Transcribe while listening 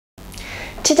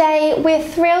Today, we're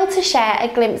thrilled to share a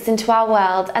glimpse into our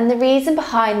world and the reason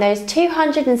behind those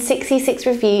 266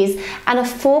 reviews and a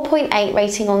 4.8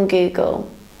 rating on Google.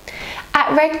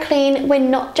 At RedClean, we're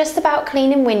not just about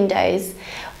cleaning windows,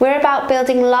 we're about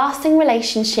building lasting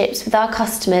relationships with our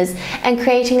customers and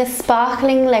creating a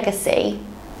sparkling legacy.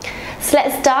 So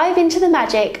let's dive into the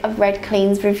magic of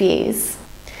RedClean's reviews.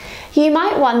 You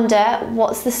might wonder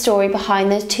what's the story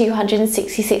behind those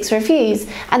 266 reviews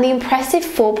and the impressive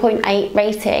 4.8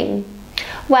 rating.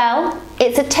 Well,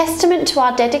 it's a testament to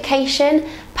our dedication,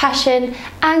 passion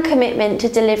and commitment to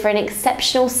deliver an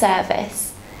exceptional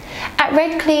service. At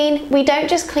RedClean, we don't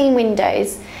just clean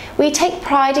windows, we take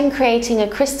pride in creating a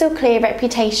crystal clear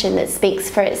reputation that speaks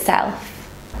for itself.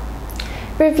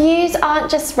 Reviews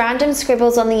aren't just random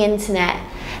scribbles on the internet.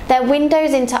 They're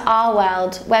windows into our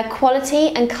world where quality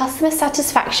and customer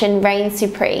satisfaction reign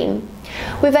supreme.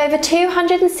 With over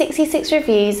 266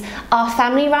 reviews, our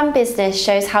family-run business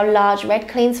shows how large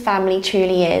RedClean's family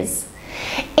truly is.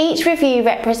 Each review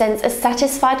represents a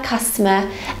satisfied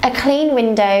customer, a clean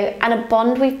window, and a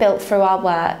bond we've built through our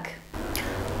work.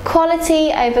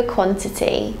 Quality over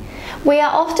quantity. We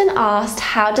are often asked,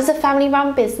 how does a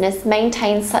family-run business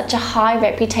maintain such a high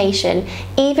reputation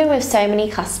even with so many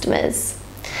customers?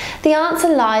 The answer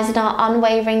lies in our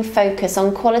unwavering focus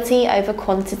on quality over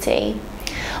quantity.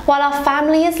 While our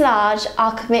family is large,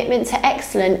 our commitment to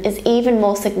excellence is even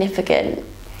more significant.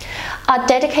 Our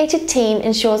dedicated team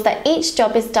ensures that each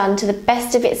job is done to the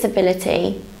best of its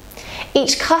ability.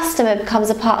 Each customer becomes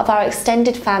a part of our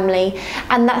extended family,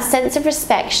 and that sense of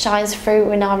respect shines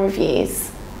through in our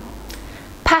reviews.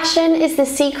 Passion is the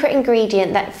secret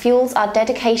ingredient that fuels our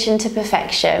dedication to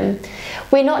perfection.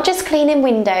 We're not just cleaning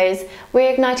windows,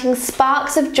 we're igniting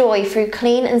sparks of joy through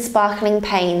clean and sparkling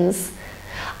panes.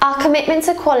 Our commitment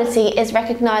to quality is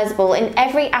recognisable in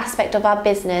every aspect of our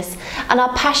business, and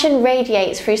our passion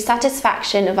radiates through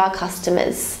satisfaction of our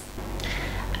customers.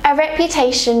 A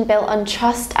reputation built on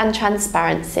trust and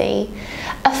transparency.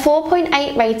 A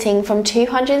 4.8 rating from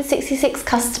 266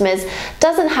 customers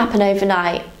doesn't happen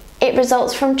overnight. It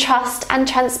results from trust and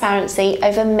transparency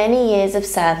over many years of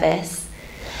service.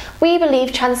 We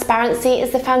believe transparency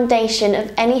is the foundation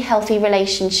of any healthy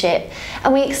relationship,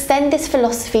 and we extend this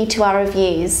philosophy to our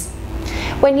reviews.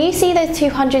 When you see those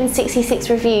 266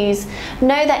 reviews,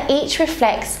 know that each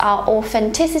reflects our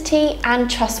authenticity and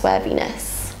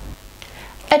trustworthiness.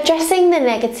 Addressing the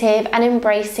negative and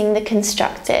embracing the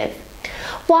constructive.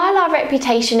 While our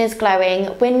reputation is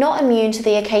glowing, we're not immune to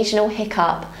the occasional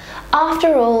hiccup.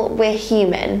 After all, we're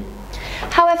human.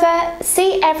 However,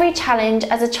 see every challenge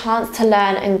as a chance to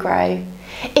learn and grow.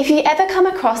 If you ever come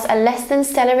across a less than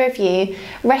stellar review,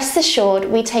 rest assured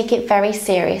we take it very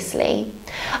seriously.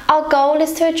 Our goal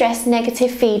is to address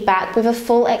negative feedback with a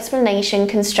full explanation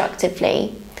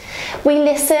constructively. We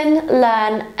listen,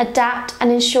 learn, adapt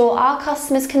and ensure our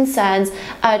customers' concerns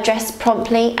are addressed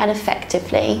promptly and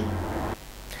effectively.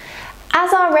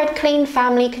 As our RedClean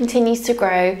family continues to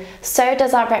grow, so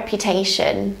does our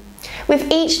reputation.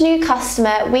 With each new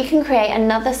customer, we can create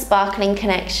another sparkling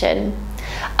connection.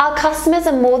 Our customers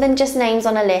are more than just names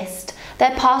on a list,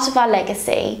 they're part of our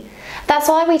legacy. That's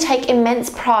why we take immense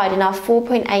pride in our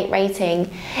 4.8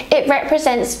 rating. It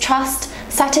represents trust,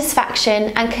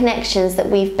 satisfaction and connections that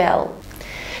we've built.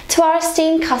 To our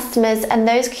esteemed customers and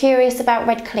those curious about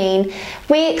RedClean,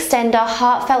 we extend our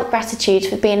heartfelt gratitude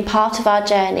for being part of our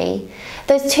journey.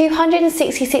 Those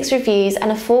 266 reviews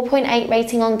and a 4.8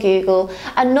 rating on Google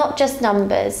are not just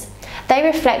numbers. They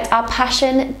reflect our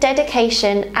passion,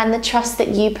 dedication and the trust that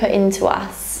you put into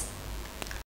us.